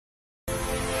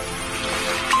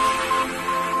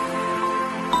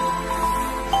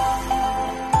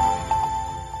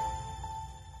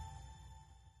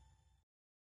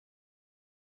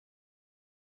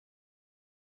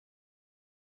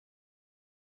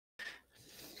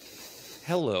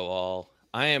Hello, all.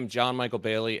 I am John Michael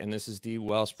Bailey, and this is the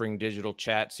Wellspring Digital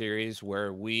Chat Series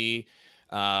where we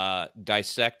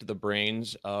dissect the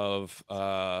brains of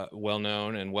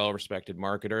well-known and well-respected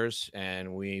marketers,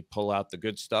 and we pull out the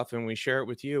good stuff and we share it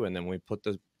with you, and then we put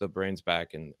the brains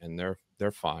back, and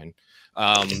they're fine.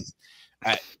 Um,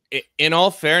 in all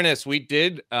fairness, we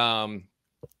did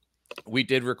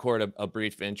record a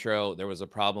brief intro. There was a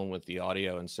problem with the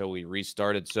audio, and so we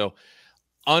restarted. So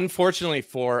unfortunately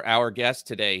for our guest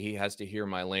today, he has to hear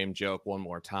my lame joke one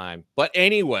more time. But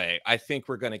anyway, I think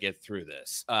we're going to get through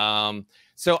this.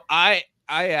 So I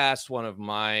asked one of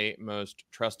my most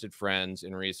trusted friends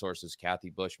in resources, Kathy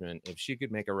Bushman, if she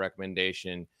could make a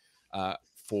recommendation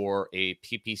for a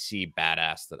PPC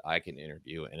badass that I can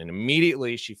interview. And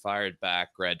immediately she fired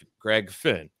back Greg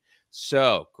Finn.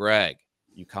 So, Greg,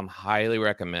 you come highly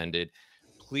recommended.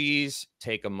 Please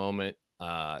take a moment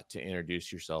to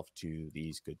introduce yourself to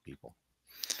these good people.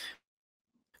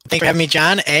 Thanks for having me,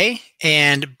 John, A.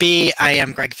 And B, I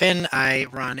am Greg Finn. I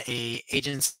run a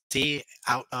agency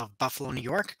out of Buffalo, New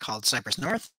York called Cypress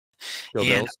North. Go And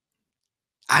Bills.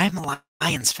 I'm a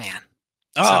Lions fan.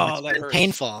 So Oh, it's that been hurts.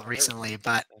 painful recently,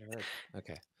 but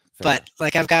Okay.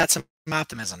 like I've got some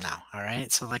optimism now. All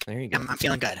right. So like There you go. I'm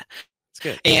feeling good. It's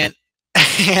good. And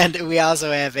and we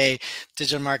also have a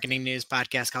digital marketing news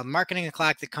podcast called Marketing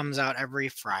O'Clock that comes out every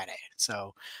Friday.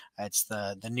 So it's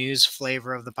the news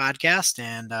flavor of the podcast,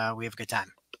 and we have a good time.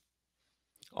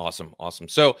 Awesome.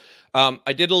 So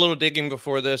I did a little digging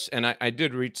before this, and I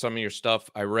did read some of your stuff.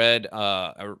 I read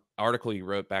an article you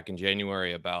wrote back in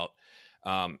January about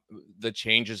the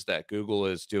changes that Google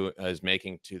is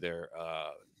making to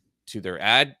their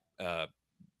ad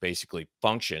basically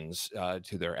functions,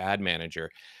 to their ad manager.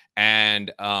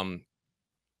 And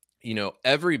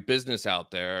every business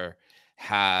out there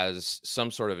has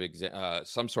some sort of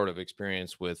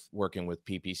experience with working with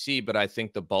PPC, but I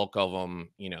think the bulk of them,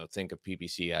 think of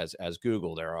PPC as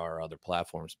Google. There are other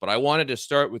platforms, but I wanted to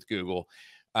start with Google.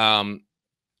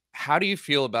 How do you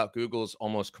feel about Google's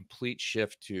almost complete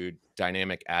shift to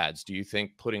dynamic ads? Do you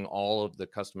think putting all of the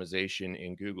customization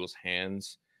in Google's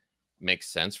hands makes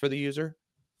sense for the user?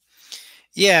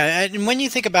 Yeah, and when you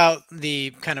think about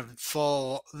the kind of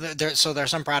so there are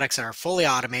some products that are fully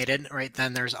automated, right?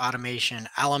 Then there's automation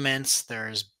elements,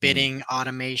 there's bidding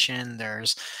automation,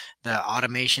 there's the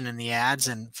automation in the ads,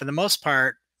 and for the most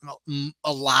part,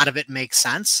 a lot of it makes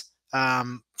sense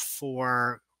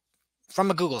for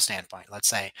from a Google standpoint. Let's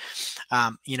say,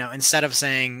 instead of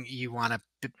saying you want to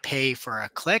pay for a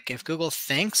click, if Google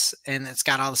thinks and it's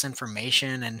got all this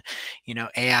information and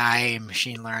AI,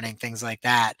 machine learning, things like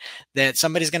that, that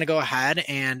somebody's going to go ahead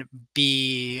and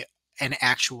be an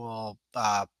actual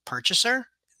purchaser,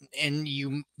 and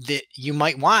you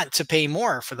might want to pay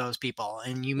more for those people,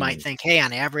 and you might think, hey,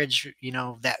 on average,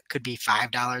 that could be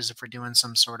 $5 if we're doing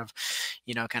some sort of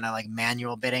kind of like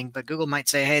manual bidding, but Google might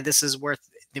say, hey, this is worth,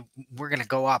 we're going to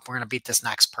go up, we're going to beat this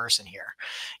next person here.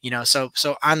 So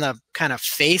on the kind of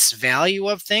face value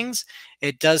of things,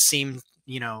 it does seem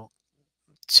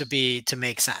to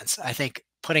make sense. I think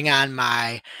putting on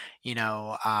my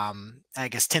I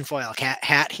guess tinfoil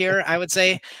hat here, I would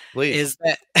say, Please. is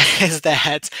that is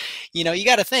that you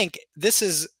got to think this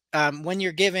is when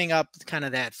you're giving up kind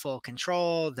of that full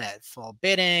control, that full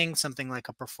bidding, something like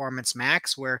a Performance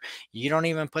Max where you don't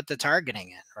even put the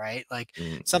targeting in, right? Like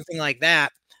something like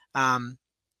that.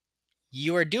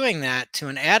 You are doing that to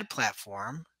an ad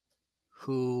platform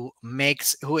who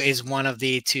is one of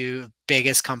the two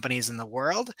biggest companies in the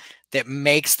world that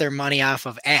makes their money off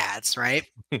of ads, right?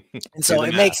 And so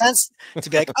it makes sense to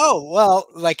be like, oh, well,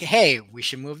 like, hey, we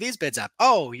should move these bids up.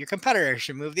 Oh, your competitor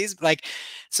should move these. Like,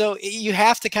 so you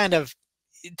have to kind of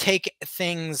take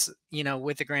things,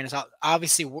 with a grain of salt.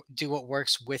 Obviously, do what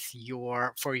works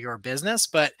for your business.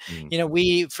 But,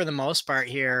 we, for the most part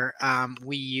here,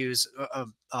 we use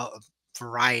a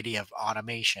variety of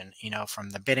automation, from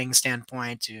the bidding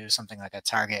standpoint to something like a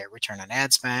target return on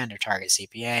ad spend or target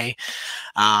CPA.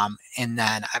 And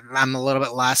then I'm a little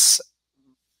bit less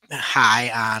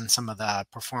high on some of the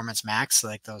Performance Max,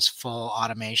 like those full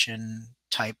automation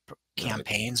type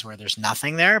campaigns where there's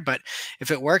nothing there. But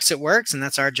if it works, it works. And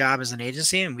that's our job as an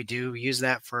agency. And we do use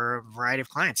that for a variety of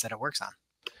clients that it works on.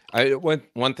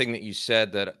 One thing that you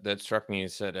said that struck me, you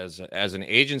said as an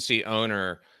agency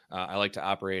owner, I like to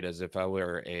operate as if I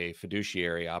were a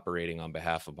fiduciary operating on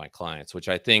behalf of my clients, which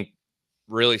I think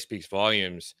really speaks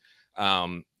volumes,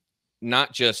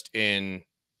 not just in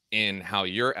how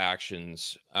your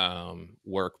actions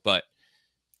work, but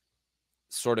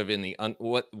sort of in the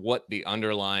what the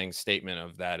underlying statement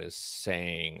of that is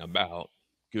saying about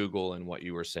Google and what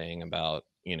you were saying about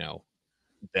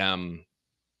them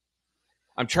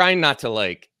I'm trying not to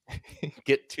like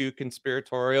get too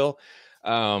conspiratorial.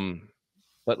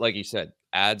 But like you said,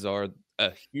 ads are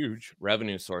a huge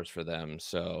revenue source for them.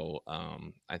 So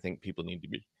I think people need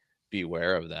to be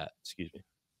aware of that. Excuse me.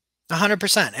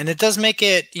 100%. And it does make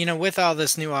it, with all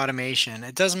this new automation,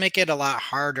 it does make it a lot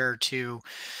harder to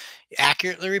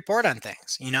accurately report on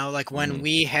things. Like when Hmm.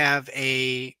 we have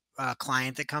a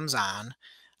client that comes on,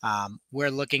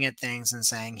 we're looking at things and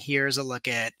saying, here's a look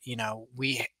at,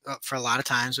 for a lot of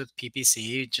times with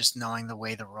PPC, just knowing the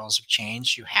way the rules have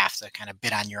changed, you have to kind of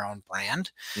bid on your own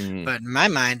brand. Hmm. But in my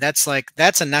mind, that's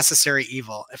a necessary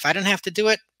evil. If I didn't have to do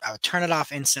it, I would turn it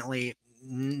off instantly,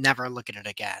 never look at it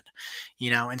again.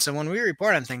 And so when we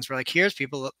report on things, we're like, here's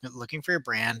people looking for your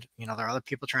brand. There are other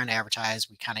people trying to advertise.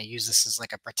 We kind of use this as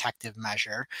like a protective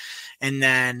measure. And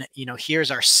then,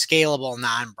 here's our scalable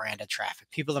non-branded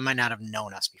traffic, people that might not have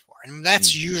known us before. And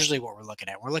that's Hmm. usually what we're looking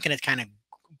at. We're looking at kind of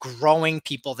growing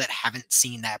people that haven't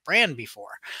seen that brand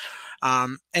before.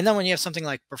 And then when you have something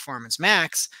like Performance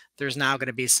Max, there's now going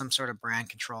to be some sort of brand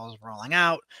controls rolling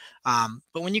out.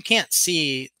 But when you can't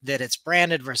see that it's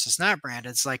branded versus not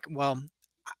branded, it's like, well,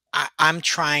 I'm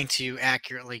trying to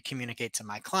accurately communicate to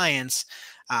my clients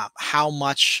how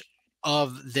much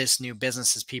of this new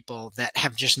business is people that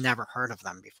have just never heard of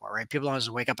them before, right? People don't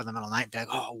just wake up in the middle of the night and be like,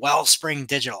 oh, Wellspring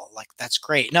Digital, like that's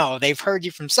great. No, they've heard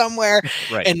you from somewhere.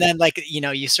 Right. And then like,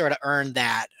 you sort of earned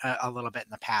that a little bit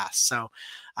in the past. So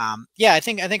yeah, I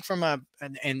think from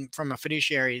a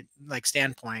fiduciary like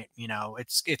standpoint,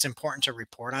 it's important to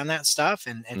report on that stuff.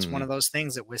 And it's one Hmm. of those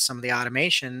things that with some of the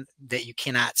automation that you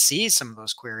cannot see some of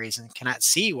those queries and cannot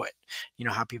see what,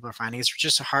 how people are finding. It's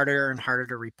just harder and harder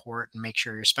to report and make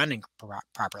sure you're spending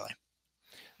properly.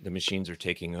 The machines are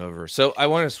taking over. So I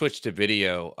want to switch to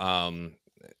video.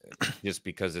 Just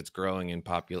because it's growing in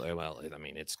popular. Well, I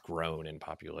mean, it's grown in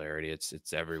popularity.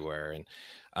 It's everywhere, and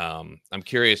I'm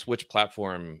curious which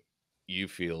platform you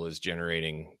feel is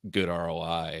generating good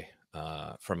ROI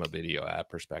from a video ad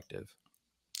perspective,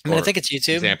 I mean, I or think it's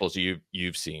YouTube. examples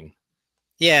you've seen.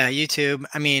 Yeah, YouTube.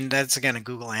 I mean, that's again a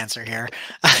Google answer here.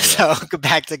 Yeah. So go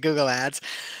back to Google Ads.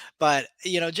 But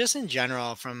just in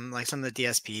general, from like some of the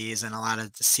DSPs and a lot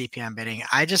of the CPM bidding,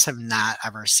 I just have not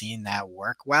ever seen that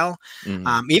work well. Hmm.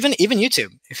 Even YouTube,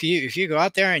 if you go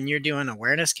out there and you're doing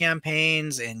awareness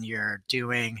campaigns and you're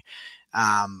doing,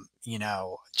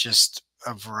 just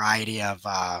a variety of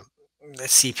the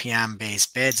CPM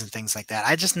based bids and things like that,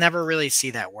 I just never really see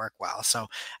that work well. So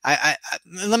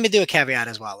let me do a caveat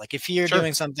as well. Like if you're Sure.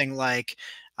 doing something like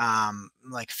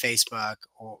Facebook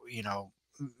or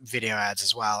video ads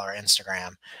as well, or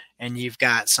Instagram, and you've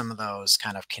got some of those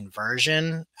kind of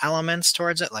conversion elements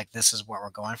towards it, like this is what we're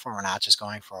going for, we're not just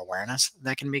going for awareness,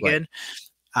 that can be Right. good.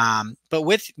 But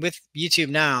with YouTube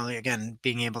now, again,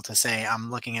 being able to say,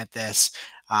 I'm looking at this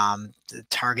the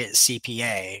target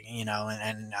CPA,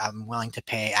 and I'm willing to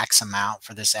pay X amount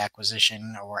for this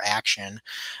acquisition or action.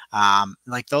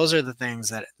 Like those are the things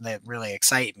that really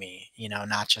excite me,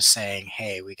 not just saying,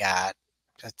 hey, we got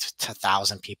a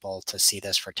 1,000 people to see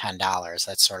this for $10.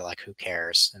 That's sort of like, who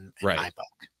cares in Right. my book.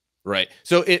 Right.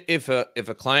 So if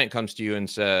a client comes to you and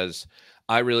says,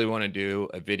 "I really want to do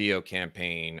a video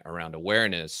campaign around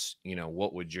awareness,"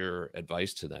 what would your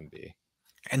advice to them be?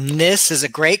 And this is a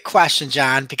great question,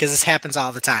 John, because this happens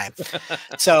all the time.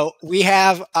 So we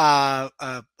have a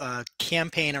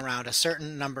campaign around a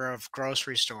certain number of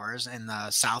grocery stores in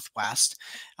the Southwest,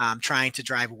 trying to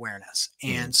drive awareness. Mhm.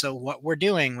 And so what we're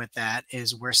doing with that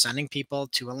is we're sending people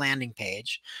to a landing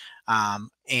page,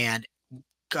 and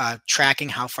tracking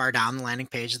how far down the landing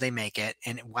page they make it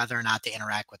and whether or not they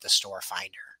interact with the store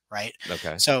finder, right?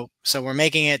 Okay. So we're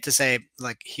making it to say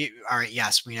like, all right,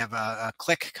 yes, we have a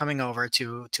click coming over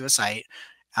to a site,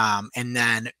 and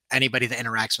then anybody that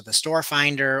interacts with the store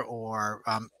finder or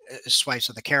swipes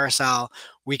with the carousel,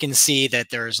 we can see that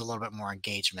there's a little bit more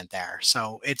engagement there.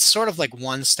 So it's sort of like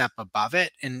one step above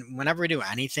it. And whenever we do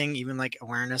anything, even like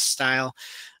awareness style,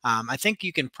 I think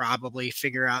you can probably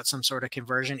figure out some sort of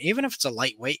conversion, even if it's a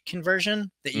lightweight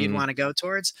conversion that you'd Mhm. want to go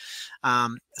towards.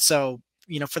 So,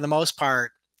 for the most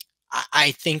part,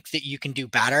 I think that you can do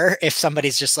better if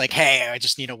somebody's just like, hey, I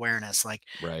just need awareness. Like,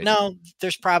 Right. no,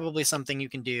 there's probably something you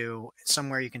can do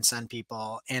somewhere you can send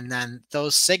people. And then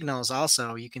those signals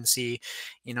also, you can see,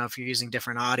 if you're using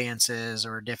different audiences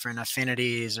or different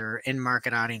affinities or in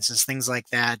market audiences, things like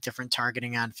that, different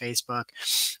targeting on Facebook.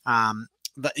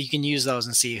 But you can use those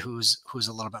and see who's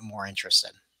a little bit more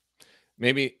interested.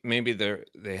 Maybe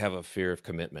they have a fear of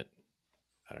commitment.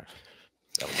 I don't know.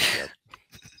 That was a joke.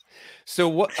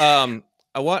 So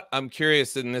I'm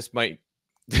curious, and this might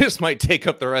this might take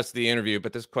up the rest of the interview,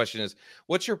 but this question is,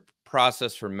 what's your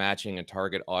process for matching a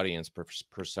target audience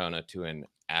persona to an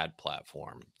ad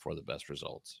platform for the best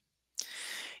results?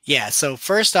 Yeah. So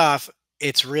first off,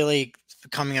 it's really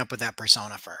coming up with that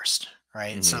persona first,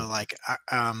 right? Hmm. So like,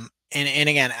 and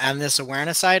again, on this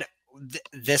awareness side,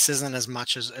 this isn't as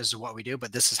much as what we do,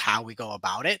 but this is how we go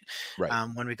about it Right.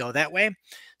 when we go that way.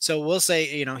 So we'll say,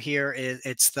 here is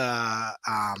it's the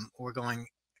we're going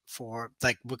for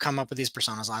like we'll come up with these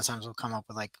personas. A lot of times we'll come up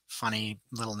with like funny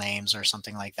little names or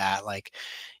something like that, like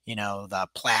the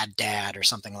plaid dad or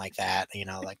something like that.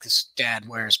 Like this dad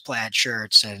wears plaid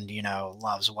shirts and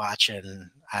loves watching,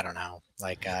 I don't know,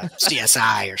 like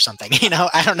CSI or something.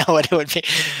 I don't know what it would be.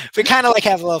 We kind of like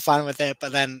have a little fun with it,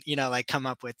 but then like come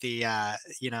up with the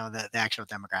the actual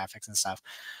demographics and stuff.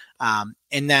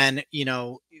 And then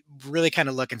really kind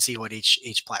of look and see what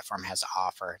each platform has to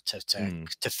offer Mm.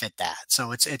 to fit that.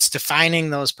 So it's defining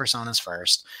those personas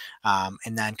first,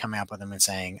 and then coming up with them and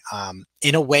saying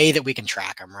in a way that we can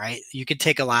track them. Right, you could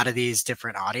take a lot of these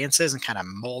different audiences and kind of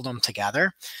mold them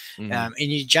together, Hmm. and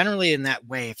you generally in that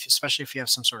way, especially if you have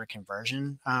some sort of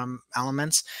conversion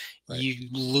elements, Right. you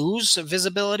lose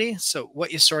visibility. So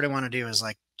what you sort of want to do is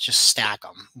like just stack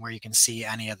them where you can see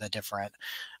any of the different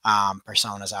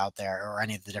personas out there, or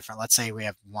any of the different, let's say we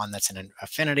have one that's an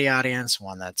affinity audience,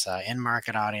 one that's an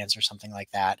in-market audience or something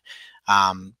like that.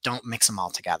 Don't mix them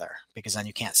all together, because then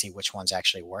you can't see which one's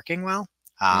actually working well.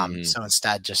 Hmm. So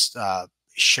instead just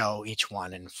show each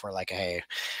one, and for like, hey,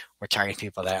 we're targeting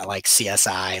people that like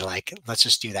CSI, like let's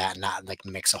just do that and not like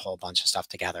mix a whole bunch of stuff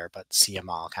together, but see them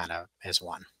all kind of as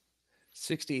one.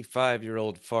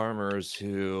 65-year-old farmers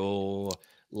who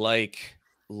like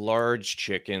large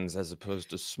chickens as opposed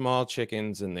to small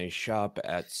chickens, and they shop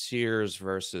at Sears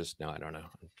versus, no, I don't know.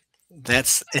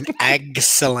 That's an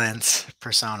excellent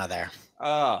persona there.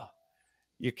 Ah,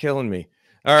 you're killing me.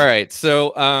 All right.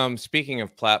 So, speaking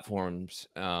of platforms,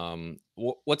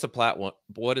 what's a platform?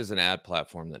 What is an ad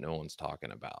platform that no one's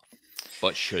talking about,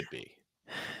 but should be?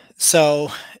 So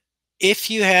if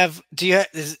you have, do you,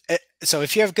 so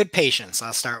if you have good patience,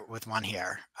 I'll start with one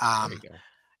here. There you go.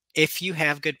 If you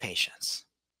have good patience,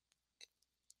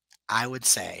 I would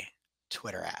say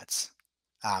Twitter ads.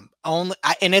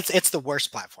 And it's the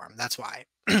worst platform. That's why.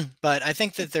 But I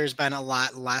think that there's been a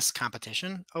lot less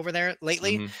competition over there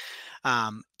lately.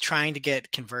 Hmm. Trying to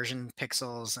get conversion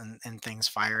pixels and things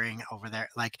firing over there,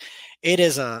 like it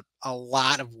is a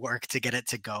lot of work to get it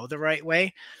to go the right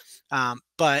way.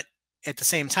 But at the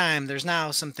same time, there's now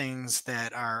some things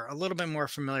that are a little bit more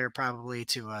familiar, probably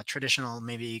to a traditional,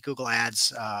 maybe Google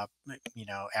Ads,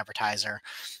 advertiser,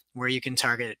 where you can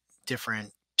target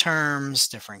different terms,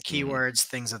 different Hmm. keywords,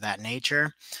 things of that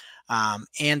nature.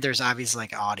 And there's obviously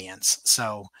like audience.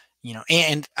 So,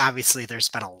 and obviously there's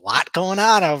been a lot going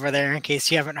on over there, in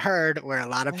case you haven't heard, where a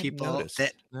lot of I hadn't people that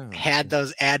noticed. No. had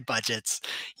those ad budgets,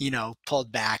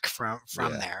 pulled back from Yeah.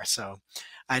 there. So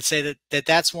I'd say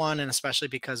that's one, and especially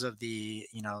because of the,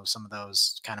 some of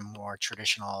those kind of more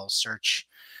traditional search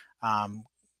um,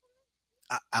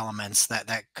 elements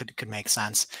that could make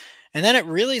sense. And then it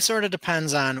really sort of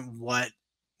depends on what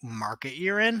market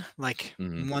you're in. Like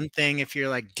Hmm. one thing, if you're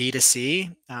like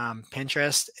D2C,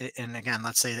 Pinterest, and again,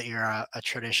 let's say that you're a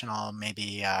traditional,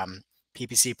 maybe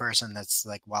PPC person that's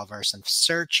like well versed in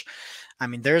search. I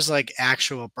mean, there's like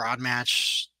actual broad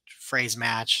match, phrase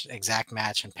match, exact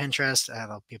match in Pinterest.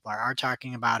 Although people are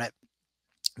talking about it.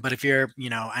 But if you're,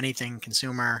 anything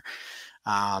consumer,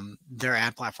 their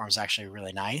ad platform is actually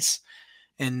really nice.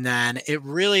 And then it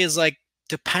really is like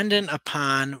dependent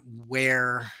upon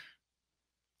where,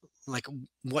 like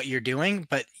what you're doing,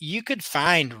 but you could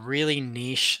find really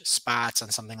niche spots on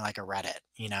something like a Reddit.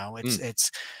 Mm.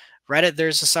 It's Reddit,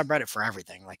 there's a subreddit for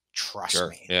everything. Like, trust Sure.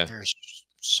 me, Yeah. there's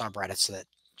subreddits that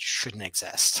shouldn't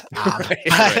exist. Right.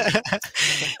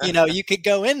 Right. You could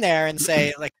go in there and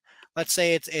say, like, let's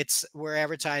say it's we're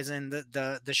advertising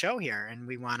the show here, and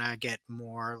we want to get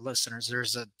more listeners.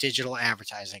 There's a digital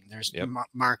advertising, there's Yep.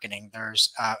 marketing,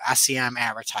 there's SEM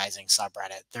advertising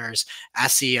subreddit, there's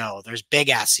SEO, there's big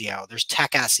SEO, there's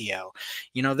tech SEO.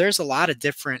 There's a lot of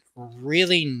different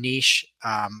really niche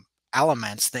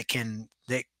elements that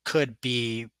could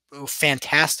be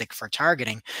fantastic for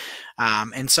targeting.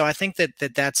 And so I think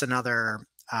that's another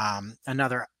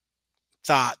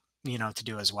thought, to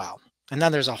do as well. And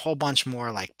then there's a whole bunch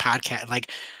more like podcast, like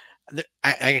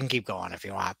I can keep going if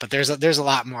you want, but there's a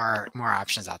lot more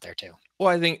options out there too. Well,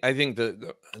 I think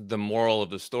the moral of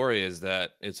the story is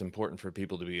that it's important for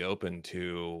people to be open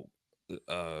to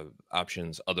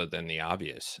options other than the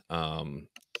obvious.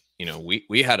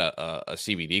 We had a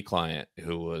CBD client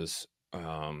who was,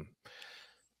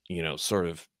 sort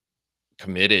of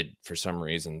committed for some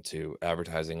reason to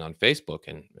advertising on Facebook,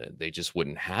 and they just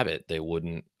wouldn't have it. They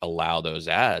wouldn't allow those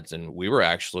ads. And we were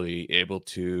actually able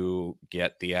to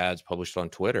get the ads published on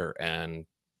Twitter, and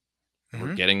we're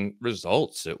Mhm. getting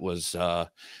results. It was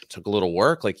took a little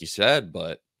work, like you said,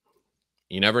 but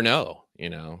you never know,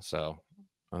 So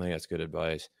I think that's good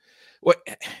advice. What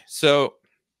so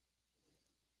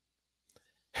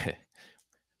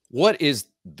what is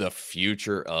the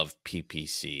future of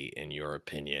PPC in your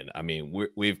opinion? I mean,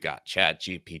 we've got Chat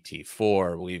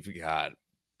GPT-4, we've got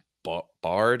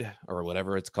Bard or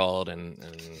whatever it's called in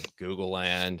Google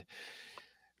land.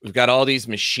 We've got all these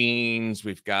machines.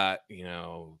 We've got,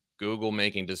 Google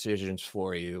making decisions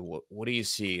for you. What do you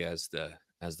see as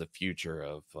the future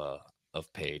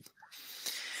of paid?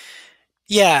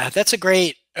 Yeah, that's a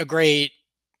great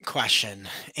question.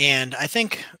 And I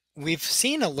think we've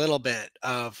seen a little bit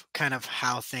of kind of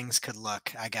how things could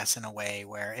look, I guess, in a way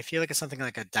where if you look at something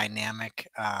like a dynamic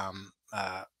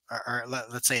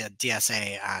let's say a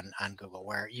DSA on Google,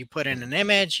 where you put in an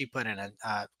image, you put in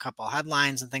a couple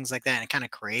headlines and things like that, and it kind of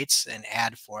creates an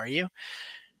ad for you.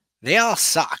 They all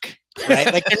suck,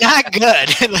 right? Like, they're not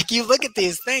good. Like, you look at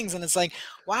these things and it's like,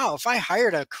 wow, if I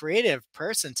hired a creative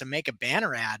person to make a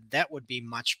banner ad, that would be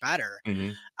much better.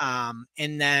 Mhm.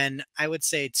 And then I would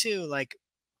say too, like,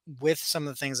 with some of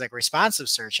the things like responsive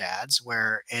search ads,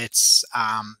 where it's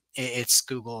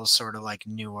Google's sort of like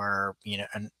newer,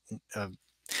 uh,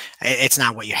 it's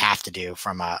not what you have to do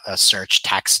from a search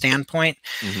text standpoint.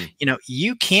 Mhm.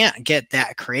 You can't get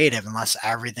that creative unless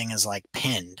everything is like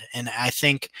pinned. And I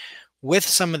think with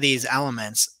some of these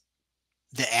elements,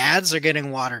 the ads are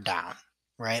getting watered down,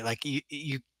 right? Like,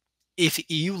 if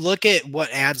you look at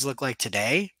what ads look like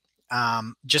today,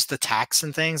 just the text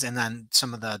and things, and then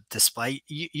some of the display,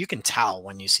 you can tell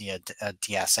when you see a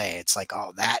DSA. It's like,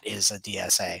 oh, that is a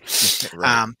DSA.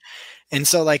 Right. And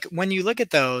so, like, when you look at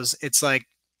those, it's like,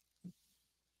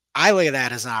 I look at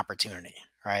that as an opportunity,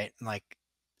 right? Like,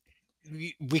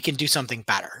 we can do something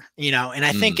better, and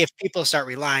I think Mm. if people start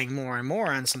relying more and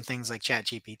more on some things like chat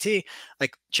gpt,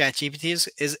 like chat gpt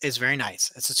is very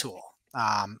nice. It's a tool.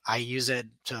 I use it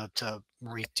to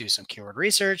do some keyword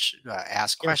research,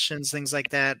 ask Sure. questions, things like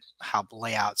that, help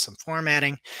lay out some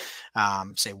formatting,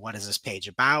 say what is this page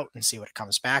about, and see what it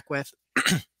comes back with.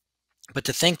 But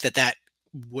to think that that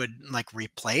would like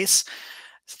replace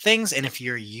things, and if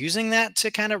you're using that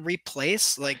to kind of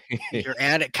replace like your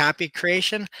ad copy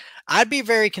creation, I'd be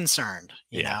very concerned,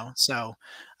 Yeah. so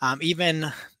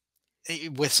even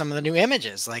with some of the new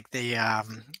images, like the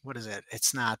what is it,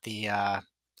 it's not the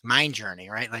mind journey,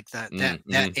 right? Like that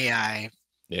Mhm. AI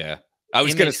Yeah. I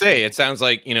was gonna image say, it creation. sounds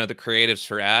like, the creatives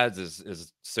for ads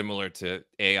is similar to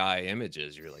AI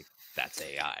images. You're like, "That's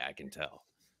AI, I can tell."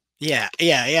 Yeah,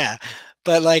 yeah, yeah.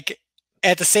 But like,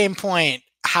 at the same point,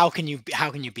 how can you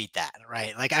beat that,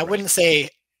 right? Like, I Right. wouldn't say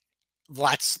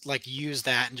let's like use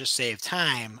that and just save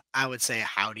time. I would say,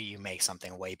 how do you make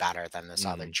something way better than this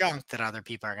other Mhm. junk that other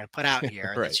people are going to put out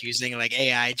here Right. that's using like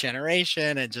AI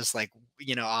generation and just like,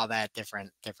 all that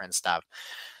different stuff.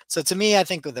 So to me, I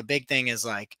think the big thing is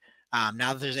like, now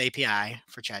that there's API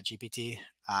for Chat GPT,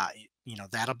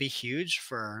 that'll be huge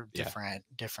for Yeah.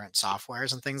 different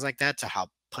softwares and things like that to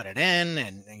help put it in,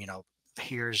 and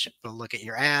here's a look at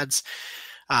your ads,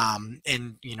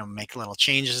 and make little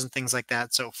changes and things like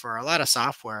that. So for a lot of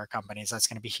software companies, that's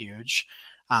going to be huge.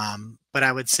 But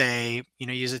I would say,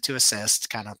 use it to assist,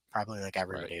 kind of probably like Right.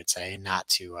 everybody would say, not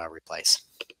to replace.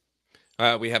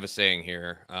 We have a saying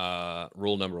here,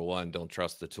 rule number 1, don't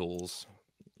trust the tools.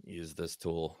 Use this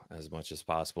tool as much as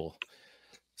possible.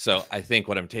 So, I think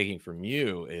what I'm taking from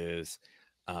you is,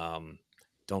 um,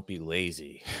 don't be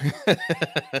lazy.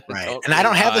 Right. Don't And I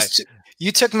don't have rely. this.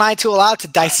 You took my tool out to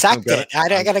I'm dissect gonna it. I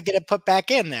I'm got to get it put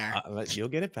back in there. but you'll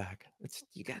get it back.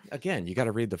 You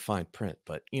gotta read the fine print,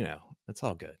 but, it's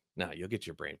all good. No, you'll get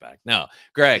your brain back. No,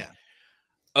 Greg, Yeah.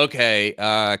 okay,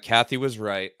 Kathy was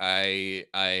right.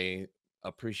 I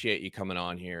appreciate you coming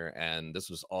on here, and this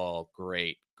was all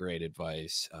great, great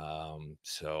advice.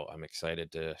 So I'm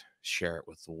excited to share it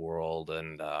with the world,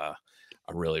 and I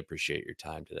really appreciate your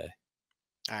time today.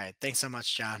 All right. Thanks so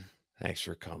much, John. Thanks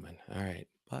for coming. All right,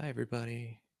 bye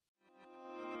everybody.